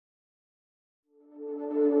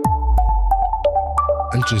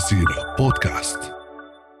الجزيرة بودكاست.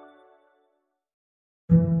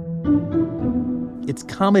 It's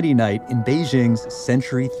comedy night in Beijing's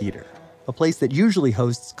Century Theater, a place that usually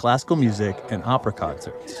hosts classical music and opera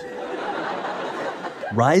concerts.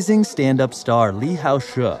 Rising stand-up star Li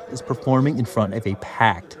Haoshi is performing in front of a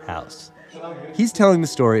packed house. He's telling the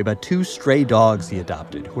story about two stray dogs he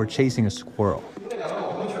adopted who are chasing a squirrel.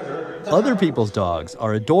 Other people's dogs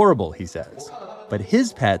are adorable, he says, but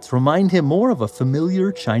his pets remind him more of a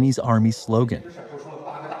familiar Chinese army slogan.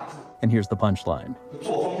 And here's the punchline.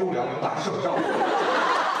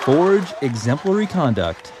 Forge exemplary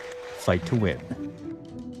conduct, fight to win.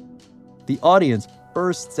 The audience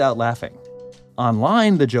bursts out laughing.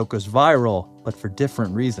 Online, the joke goes viral, but for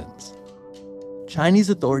different reasons. Chinese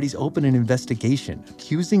authorities open an investigation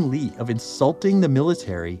accusing Li of insulting the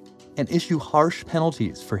military and issue harsh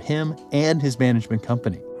penalties for him and his management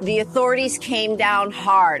company. The authorities came down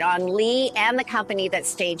hard on Li and the company that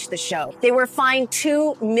staged the show. They were fined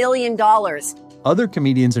 $2 million. Other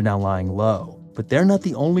comedians are now lying low, but they're not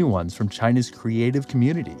the only ones from China's creative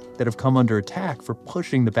community that have come under attack for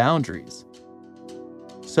pushing the boundaries.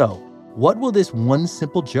 So, what will this one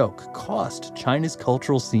simple joke cost China's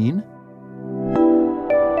cultural scene?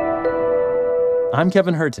 I'm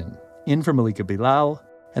Kevin Hurton, in for Malika Bilal,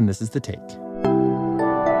 and this is The Take.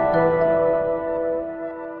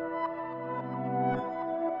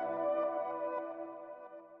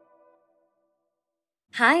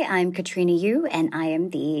 Hi, I'm Katrina Yu, and I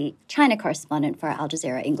am the China correspondent for Al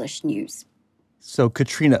Jazeera English News. So,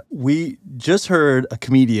 Katrina, we just heard a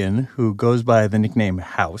comedian who goes by the nickname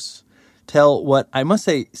House tell what I must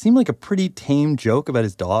say seemed like a pretty tame joke about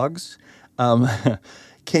his dogs.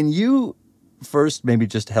 Can you first maybe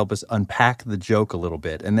just help us unpack the joke a little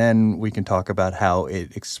bit, and then we can talk about how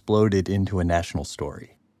it exploded into a national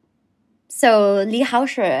story? So Li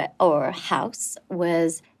Haoshi, or House,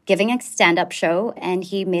 was giving a stand-up show, and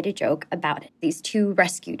he made a joke about these two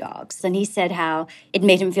rescue dogs. And he said how it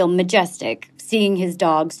made him feel majestic seeing his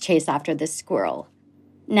dogs chase after this squirrel.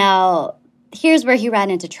 Now, here's where he ran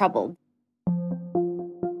into trouble.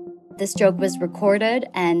 This joke was recorded,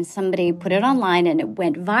 and somebody put it online, and it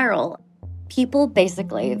went viral. People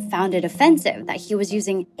basically found it offensive that he was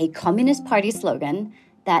using a Communist Party slogan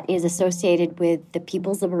that is associated with the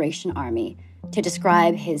People's Liberation Army to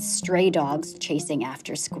describe his stray dogs chasing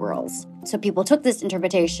after squirrels. So people took this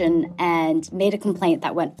interpretation and made a complaint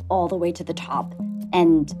that went all the way to the top.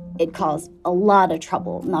 And it caused a lot of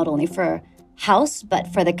trouble, not only for House, but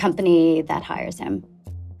for the company that hires him.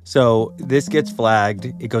 So this gets flagged,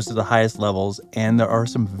 it goes to the highest levels, and there are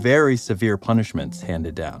some very severe punishments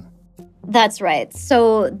handed down. That's right.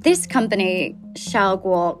 So this company,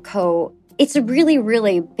 Xiaoguo Co., it's a really,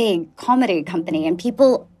 really big comedy company, and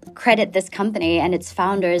people credit this company and its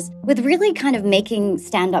founders with really kind of making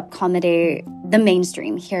stand-up comedy the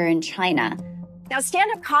mainstream here in China. Now,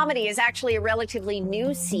 stand-up comedy is actually a relatively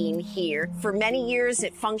new scene here. For many years,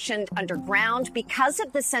 it functioned underground because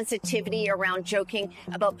of the sensitivity around joking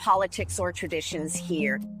about politics or traditions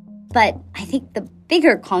here. But I think the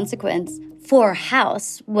bigger consequence for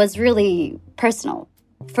House was really personal.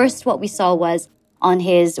 First, what we saw was on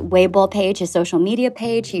his Weibo page, his social media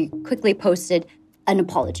page, he quickly posted an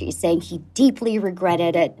apology saying he deeply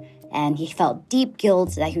regretted it and he felt deep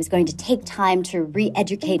guilt that he was going to take time to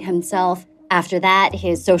re-educate himself. After that,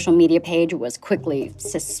 his social media page was quickly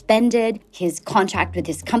suspended. His contract with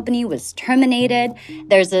his company was terminated.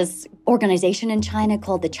 There's this organization in China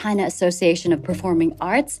called the China Association of Performing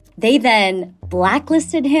Arts. They then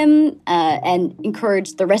blacklisted him and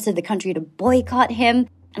encouraged the rest of the country to boycott him.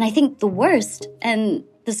 And I think the worst and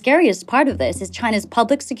the scariest part of this is China's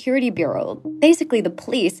Public Security Bureau, basically the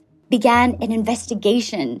police, began an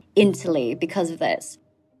investigation into Li because of this.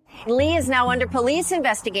 Li is now under police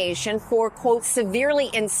investigation for, quote,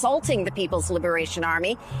 severely insulting the People's Liberation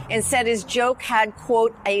Army and said his joke had,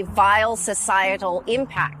 quote, a vile societal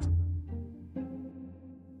impact.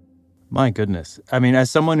 My goodness. I mean,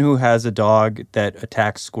 as someone who has a dog that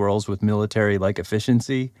attacks squirrels with military-like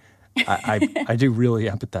efficiency, I do really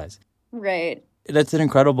empathize. Right. That's an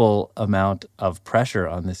incredible amount of pressure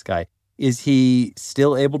on this guy. Is he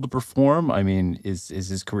still able to perform? I mean, is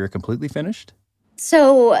his career completely finished?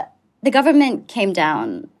 So the government came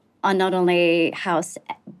down on not only House,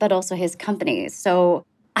 but also his company. So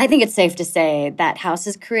I think it's safe to say that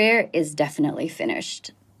House's career is definitely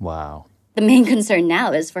finished. Wow. The main concern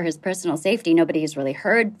now is for his personal safety. Nobody has really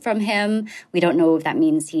heard from him. We don't know if that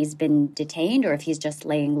means he's been detained or if he's just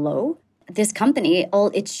laying low. This company, all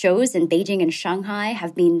its shows in Beijing and Shanghai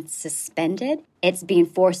have been suspended. It's being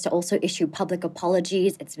forced to also issue public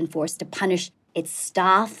apologies. It's been forced to punish its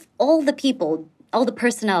staff. All the people all the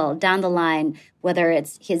personnel down the line, whether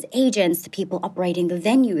it's his agents, the people operating the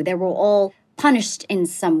venue, they were all punished in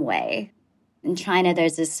some way. In China,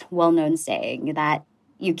 there's this well-known saying that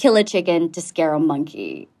you kill a chicken to scare a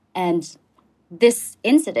monkey. And this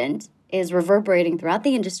incident is reverberating throughout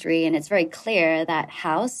the industry, and it's very clear that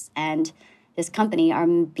House and this company are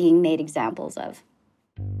being made examples of.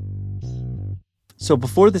 So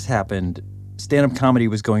before this happened, stand-up comedy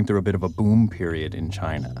was going through a bit of a boom period in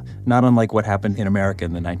China, not unlike what happened in America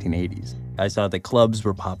in the 1980s. I saw that clubs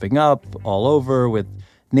were popping up all over with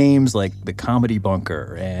names like the Comedy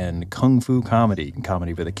Bunker and Kung Fu Comedy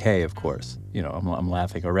with a K, of course. You know, I'm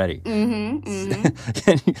laughing already. Can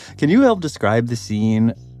you help describe the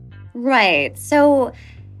scene? Right. So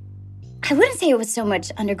I wouldn't say it was so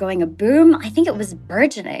much undergoing a boom. I think it was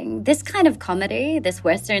burgeoning. This kind of comedy, this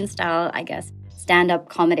Western style, I guess, stand-up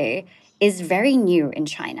comedy, is very new in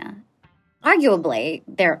China. Arguably,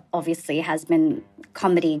 there obviously has been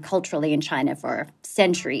comedy culturally in China for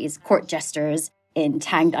centuries, court jesters in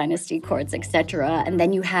Tang Dynasty courts, etc. And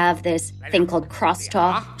then you have this thing called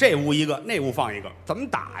crosstalk,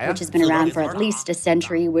 which has been around for at least a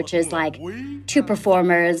century, which is like two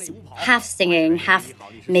performers half singing, half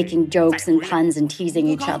making jokes and puns and teasing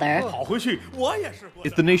each other.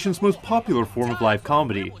 It's the nation's most popular form of live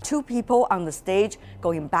comedy. Two people on the stage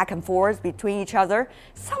going back and forth between each other,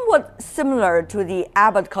 somewhat similar to the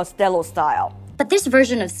Abbott Costello style. But this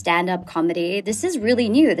version of stand-up comedy, this is really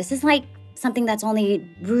new. This is like something that's only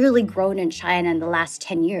really grown in China in the last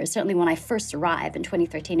 10 years. Certainly when I first arrived in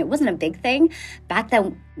 2013, it wasn't a big thing back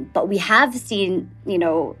then, but we have seen,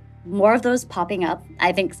 more of those popping up.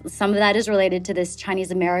 I think some of that is related to this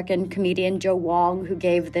Chinese-American comedian, Joe Wong, who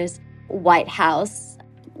gave this White House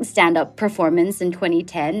stand-up performance in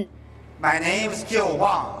 2010. My name is Joe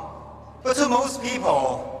Wong, but to most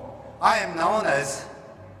people, I am known as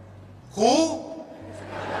Who?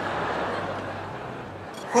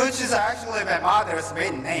 Which is actually my mother's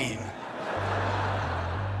maiden name.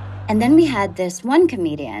 And then we had this one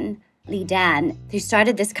comedian, Li Dan, who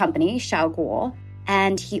started this company, Xiaoguo,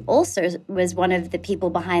 and he also was one of the people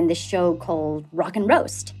behind the show called Rock and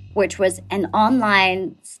Roast, which was an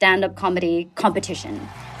online stand-up comedy competition.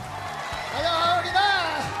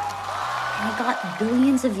 And it got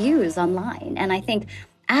billions of views online. And I think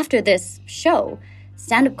after this show,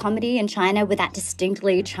 stand-up comedy in China with that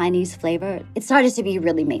distinctly Chinese flavor, it started to be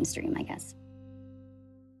really mainstream, I guess.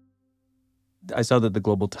 I saw that the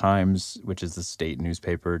Global Times, which is the state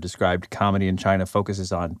newspaper, described comedy in China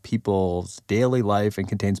focuses on people's daily life and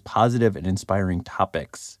contains positive and inspiring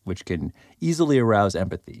topics, which can easily arouse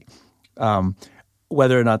empathy.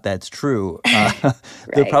 Whether or not that's true, Right.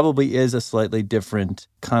 There probably is a slightly different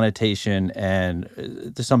connotation and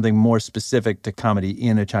there's something more specific to comedy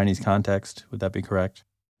in a Chinese context. Would that be correct?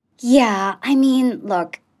 Yeah, I mean,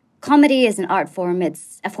 look, comedy is an art form.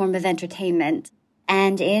 It's a form of entertainment.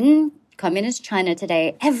 And in communist China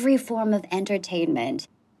today, every form of entertainment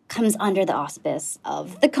comes under the auspice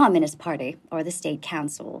of the Communist Party or the State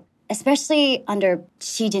Council. Especially under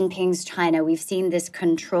Xi Jinping's China, we've seen this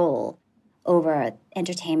control over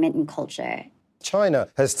entertainment and culture. China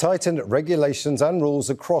has tightened regulations and rules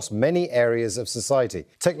across many areas of society.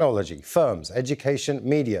 Technology, firms, education,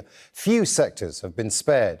 media. Few sectors have been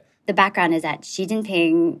spared. The background is that Xi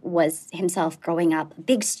Jinping was himself growing up a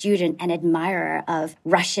big student and admirer of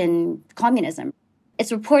Russian communism.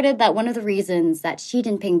 It's reported that one of the reasons that Xi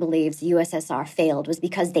Jinping believes the USSR failed was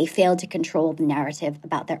because they failed to control the narrative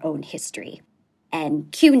about their own history.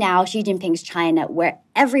 And cue now Xi Jinping's China, where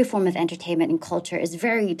every form of entertainment and culture is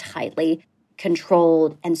very tightly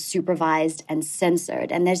controlled and supervised and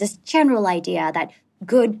censored. And there's this general idea that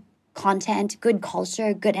good content, good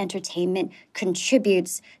culture, good entertainment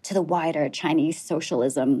contributes to the wider Chinese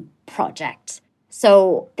socialism project.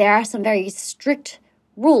 So there are some very strict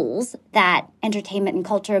rules that entertainment and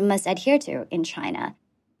culture must adhere to in China.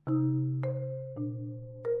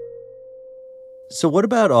 So what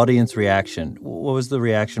about audience reaction? What was the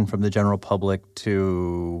reaction from the general public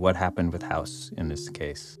to what happened with House in this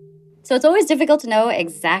case? So it's always difficult to know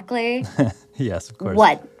exactly yes, of course.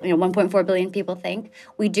 what 1.4 billion people think.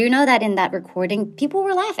 We do know that in that recording, people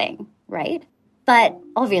were laughing, right? But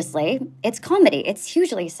obviously, it's comedy. It's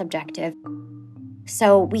hugely subjective.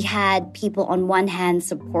 So we had people on one hand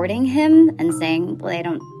supporting him and saying, well, they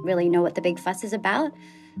don't really know what the big fuss is about.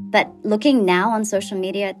 But looking now on social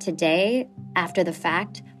media today, after the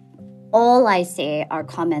fact, all I see are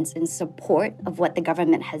comments in support of what the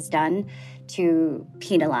government has done to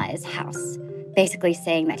penalize House, basically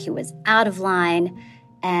saying that he was out of line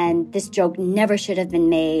and this joke never should have been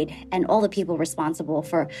made and all the people responsible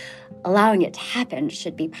for allowing it to happen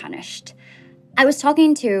should be punished. I was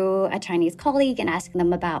talking to a Chinese colleague and asking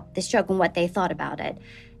them about this joke and what they thought about it.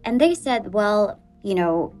 And they said, well,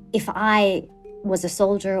 if I was a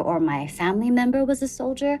soldier or my family member was a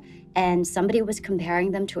soldier and somebody was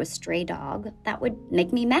comparing them to a stray dog, that would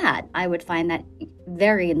make me mad. I would find that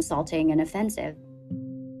very insulting and offensive.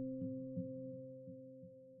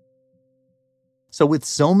 So with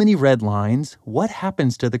so many red lines, what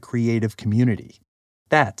happens to the creative community?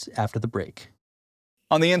 That's after the break.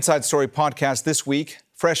 On the Inside Story podcast this week,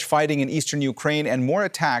 fresh fighting in eastern Ukraine and more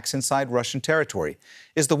attacks inside Russian territory.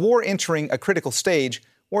 Is the war entering a critical stage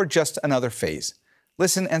or just another phase?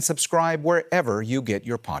 Listen and subscribe wherever you get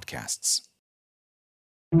your podcasts.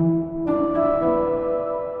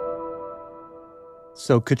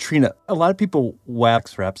 So, Katrina, a lot of people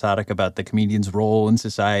wax rhapsodic about the comedian's role in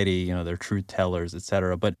society, they're truth tellers,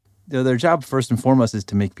 etc. But their job, first and foremost, is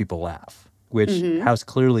to make people laugh, which House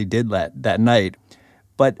clearly did that night.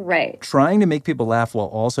 But trying to make people laugh while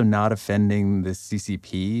also not offending the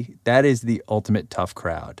CCP, that is the ultimate tough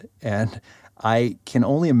crowd. And I can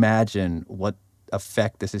only imagine what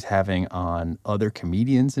effect this is having on other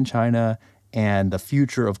comedians in China and the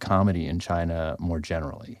future of comedy in China more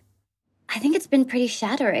generally. I think it's been pretty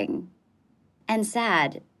shattering and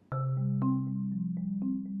sad.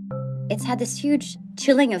 It's had this huge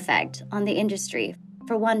chilling effect on the industry.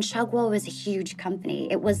 For one, Shaoguo was a huge company.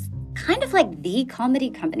 It was kind of like the comedy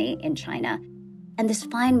company in China. And this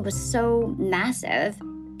fine was so massive,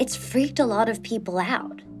 it's freaked a lot of people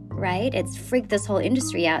out, right? It's freaked this whole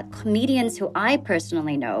industry out. Comedians who I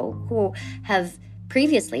personally know who have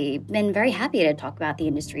previously been very happy to talk about the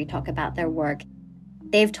industry, talk about their work.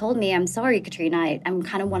 They've told me, I'm sorry, Katrina, I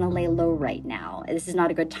kind of want to lay low right now. This is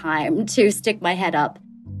not a good time to stick my head up.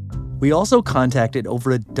 We also contacted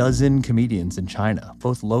over a dozen comedians in China,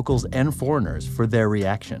 both locals and foreigners, for their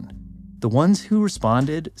reaction. The ones who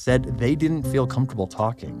responded said they didn't feel comfortable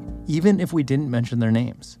talking, even if we didn't mention their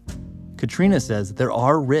names. Katrina says there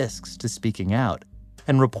are risks to speaking out,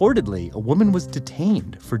 and reportedly, a woman was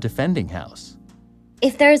detained for defending House.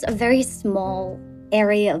 If there's a very small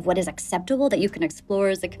area of what is acceptable that you can explore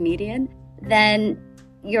as a comedian, then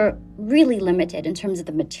you're really limited in terms of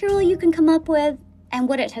the material you can come up with. And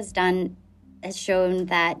what it has done has shown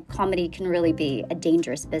that comedy can really be a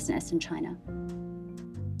dangerous business in China.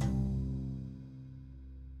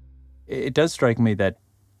 It does strike me that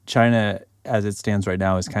China, as it stands right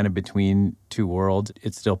now, is kind of between two worlds.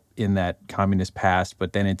 It's still in that communist past,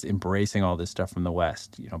 but then it's embracing all this stuff from the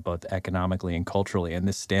West, both economically and culturally. And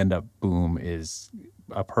this stand-up boom is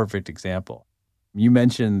a perfect example. You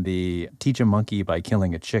mentioned the teach a monkey by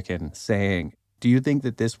killing a chicken saying. Do you think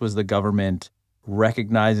that this was the government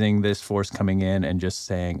recognizing this force coming in and just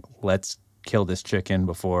saying, let's kill this chicken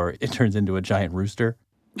before it turns into a giant rooster?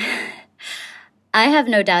 I have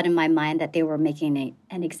no doubt in my mind that they were making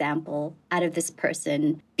an example out of this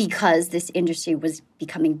person because this industry was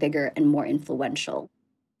becoming bigger and more influential.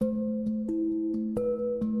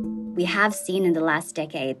 We have seen in the last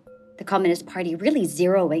decade the Communist Party really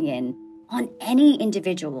zeroing in on any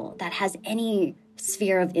individual that has any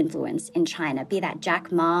sphere of influence in China, be that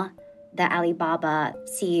Jack Ma, the Alibaba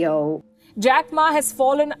CEO. Jack Ma has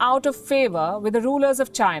fallen out of favor with the rulers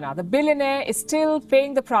of China. The billionaire is still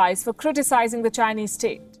paying the price for criticizing the Chinese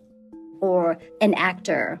state. Or an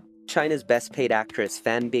actor. China's best paid actress,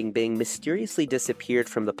 Fan Bingbing, mysteriously disappeared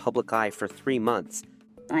from the public eye for 3 months.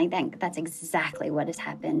 I think that's exactly what has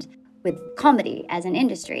happened with comedy as an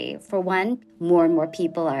industry. For one, more and more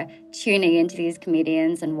people are tuning into these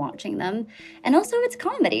comedians and watching them. And also it's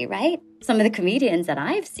comedy, right? Some of the comedians that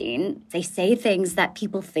I've seen, they say things that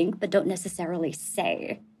people think but don't necessarily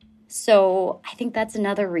say. So I think that's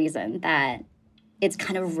another reason that it's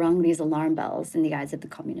kind of rung these alarm bells in the eyes of the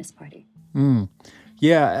Communist Party.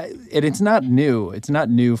 Yeah, and it's not new. It's not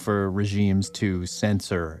new for regimes to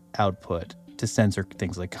censor output, to censor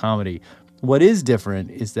things like comedy. What is different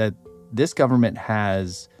is that this government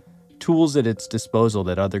has tools at its disposal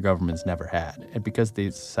that other governments never had. And because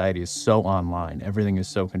the society is so online, everything is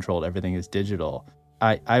so controlled, everything is digital,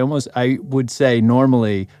 I would say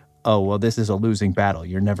normally, oh, well, this is a losing battle.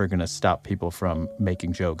 You're never going to stop people from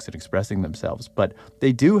making jokes and expressing themselves. But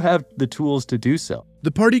they do have the tools to do so.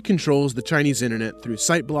 The party controls the Chinese internet through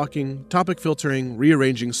site blocking, topic filtering,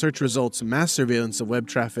 rearranging search results, mass surveillance of web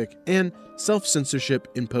traffic, and self-censorship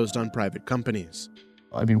imposed on private companies.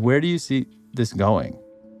 I mean, where do you see this going?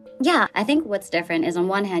 Yeah, I think what's different is on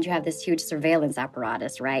one hand, you have this huge surveillance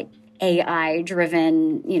apparatus, right?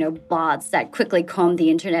 AI-driven, bots that quickly comb the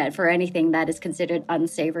internet for anything that is considered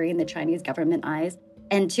unsavory in the Chinese government eyes.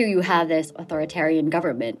 And two, you have this authoritarian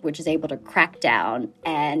government, which is able to crack down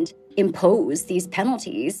and impose these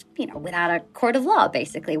penalties, without a court of law,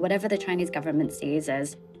 basically. Whatever the Chinese government sees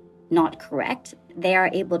as not correct, they are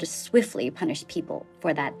able to swiftly punish people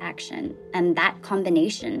for that action. And that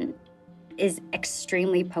combination is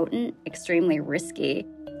extremely potent, extremely risky.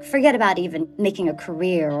 Forget about even making a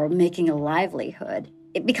career or making a livelihood.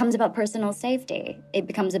 It becomes about personal safety. It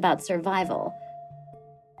becomes about survival.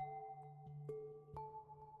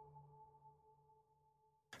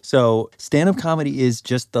 So stand-up comedy is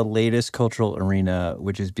just the latest cultural arena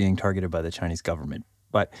which is being targeted by the Chinese government.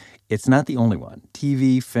 But it's not the only one.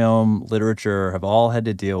 TV, film, literature have all had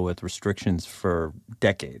to deal with restrictions for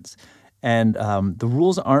decades. And the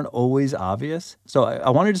rules aren't always obvious. So I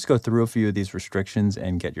want to just go through a few of these restrictions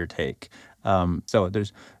and get your take. So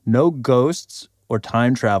there's no ghosts or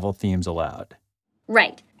time travel themes allowed.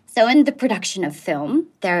 Right. So in the production of film,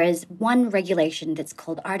 there is one regulation that's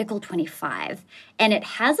called Article 25, and it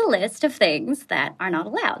has a list of things that are not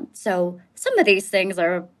allowed. So some of these things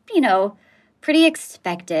are, pretty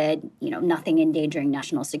expected, nothing endangering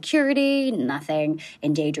national security, nothing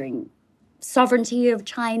endangering sovereignty of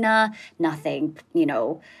China, nothing,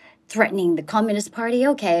 threatening the Communist Party.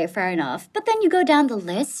 Okay, fair enough. But then you go down the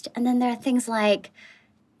list, and then there are things like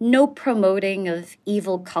no promoting of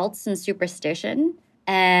evil cults and superstition,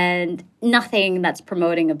 and nothing that's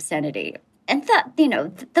promoting obscenity. And that,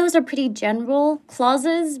 those are pretty general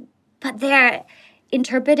clauses, but they're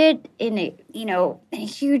interpreted in a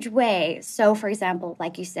huge way. So, for example,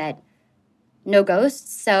 like you said, no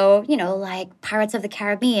ghosts. So, like Pirates of the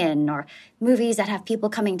Caribbean or movies that have people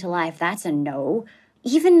coming to life, that's a no.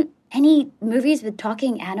 Even any movies with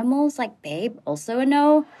talking animals like Babe, also a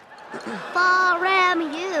no. Baram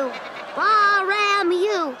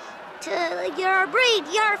you. To your breed,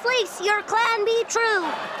 your fleece, your clan be true.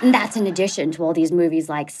 And that's in addition to all these movies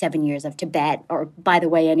like 7 Years of Tibet, or, by the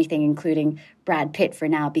way, anything including Brad Pitt for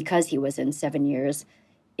now because he was in 7 Years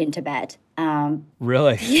in Tibet.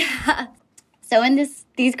 Really? Yeah. So in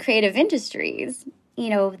these creative industries,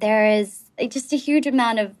 there is just a huge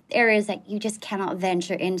amount of areas that you just cannot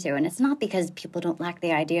venture into. And it's not because people don't lack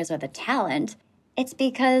the ideas or the talent. It's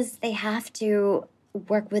because they have to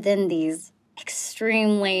work within these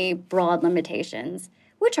extremely broad limitations,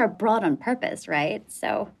 which are broad on purpose, right?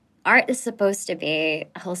 So art is supposed to be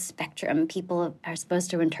a whole spectrum. People are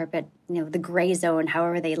supposed to interpret, the gray zone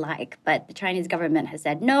however they like. But the Chinese government has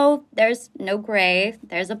said, no, there's no gray,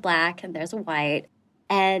 there's a black and there's a white.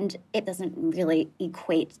 And it doesn't really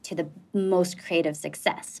equate to the most creative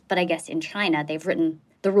success. But I guess in China, they've written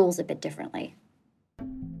the rules a bit differently.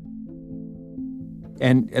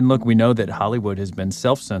 And look, we know that Hollywood has been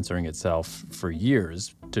self-censoring itself for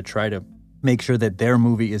years to try to make sure that their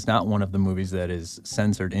movie is not one of the movies that is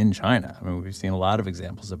censored in China. I mean, we've seen a lot of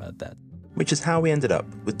examples about that. Which is how we ended up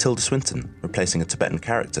with Tilda Swinton replacing a Tibetan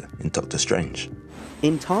character in Doctor Strange.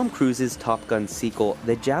 In Tom Cruise's Top Gun sequel,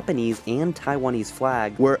 the Japanese and Taiwanese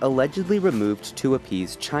flag were allegedly removed to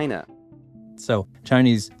appease China. So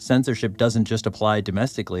Chinese censorship doesn't just apply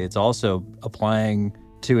domestically, it's also applying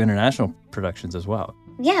to international productions as well.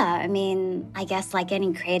 Yeah, I mean, I guess like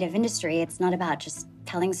any creative industry, it's not about just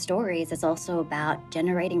telling stories. It's also about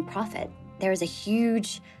generating profit. There is a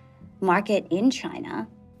huge market in China.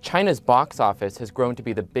 China's box office has grown to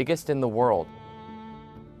be the biggest in the world.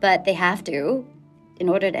 But they have to, in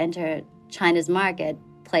order to enter China's market,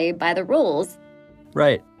 play by the rules.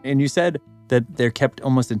 Right. And you said that they're kept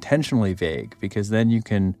almost intentionally vague because then you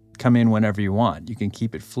can come in whenever you want. You can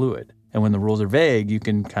keep it fluid. And when the rules are vague, you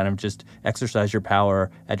can kind of just exercise your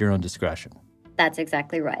power at your own discretion. That's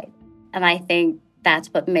exactly right. And I think that's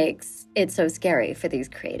what makes it so scary for these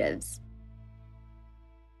creatives.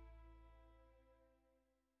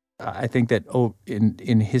 I think that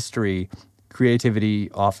in history,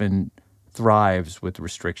 creativity often thrives with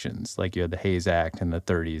restrictions. Like you had the Hays Act in the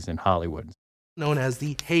 30s in Hollywood. Known as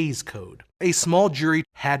the Hays Code. A small jury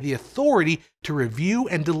had the authority to review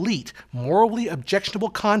and delete morally objectionable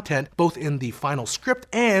content both in the final script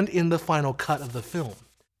and in the final cut of the film.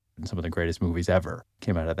 And some of the greatest movies ever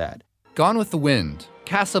came out of that. Gone with the Wind,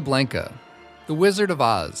 Casablanca, The Wizard of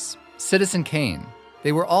Oz, Citizen Kane.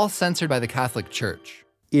 They were all censored by the Catholic Church.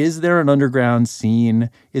 Is there an underground scene?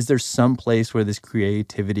 Is there some place where this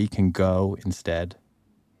creativity can go instead?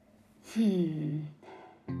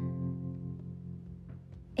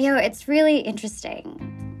 It's really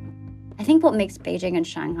interesting. I think what makes Beijing and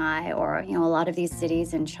Shanghai, or, a lot of these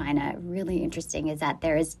cities in China really interesting is that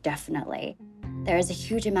there is a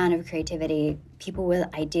huge amount of creativity, people with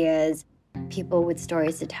ideas, people with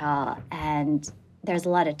stories to tell, and there's a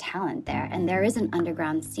lot of talent there, and there is an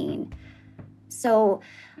underground scene. So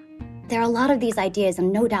there are a lot of these ideas,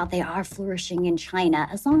 and no doubt they are flourishing in China,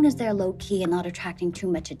 as long as they're low-key and not attracting too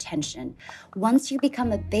much attention. Once you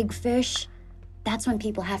become a big fish, that's when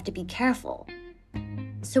people have to be careful.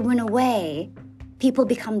 So in a way, people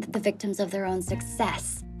become the victims of their own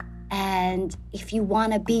success. And if you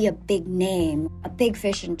want to be a big name, a big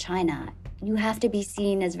fish in China, you have to be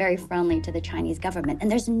seen as very friendly to the Chinese government. And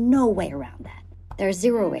there's no way around that. There's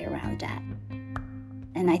zero way around that.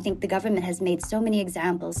 And I think the government has made so many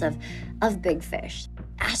examples of big fish,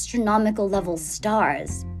 astronomical level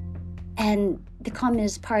stars. And the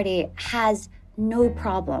Communist Party has no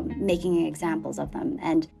problem making examples of them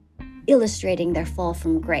and illustrating their fall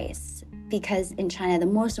from grace. Because in China, the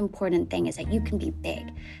most important thing is that you can be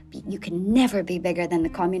big, but you can never be bigger than the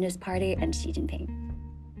Communist Party and Xi Jinping.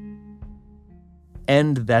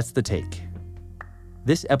 And that's The Take.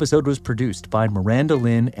 This episode was produced by Miranda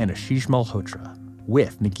Lynn and Ashish Malhotra,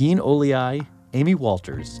 with Negin Oliai, Amy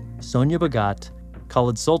Walters, Sonia Bagat,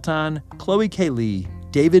 Khalid Sultan, Chloe K. Lee,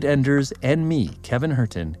 David Enders, and me, Kevin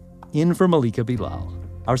Hurton, in for Malika Bilal.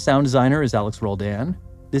 Our sound designer is Alex Roldan.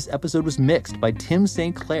 This episode was mixed by Tim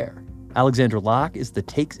St. Clair. Alexander Locke is The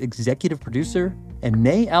Take's executive producer, and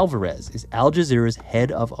Nay Alvarez is Al Jazeera's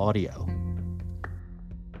head of audio.